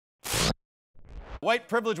White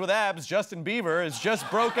privilege with abs, Justin Bieber, has just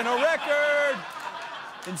broken a record.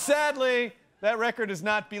 And sadly, that record is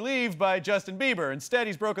not believed by Justin Bieber. Instead,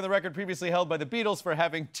 he's broken the record previously held by the Beatles for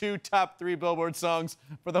having 2 top 3 Billboard songs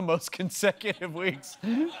for the most consecutive weeks.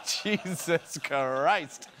 Jesus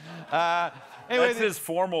Christ. Anyway, that's his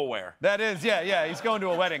formal wear. That is, yeah. He's going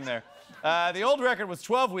to a wedding there. The old record was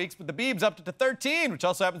 12 weeks, but the Biebs upped it to 13, which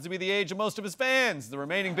also happens to be the age of most of his fans. The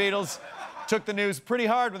remaining Beatles took the news pretty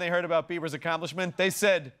hard when they heard about Bieber's accomplishment. They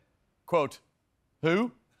said, quote,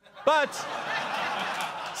 "Who?" But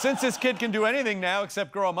since this kid can do anything now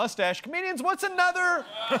except grow a mustache, comedians, what's another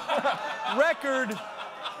record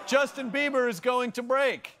Justin Bieber is going to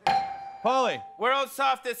break? Pauly. World's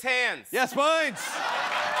softest hands. Yes, mine.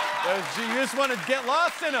 You just want to get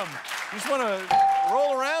lost in them. You just want to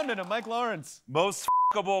roll around in them. Mike Lawrence. Most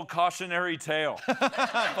f***able cautionary tale.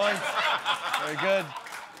 Points. Very good.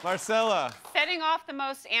 Marcella. Setting off the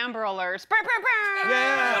most Amber Alerts.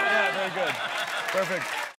 Yeah, very good. Perfect.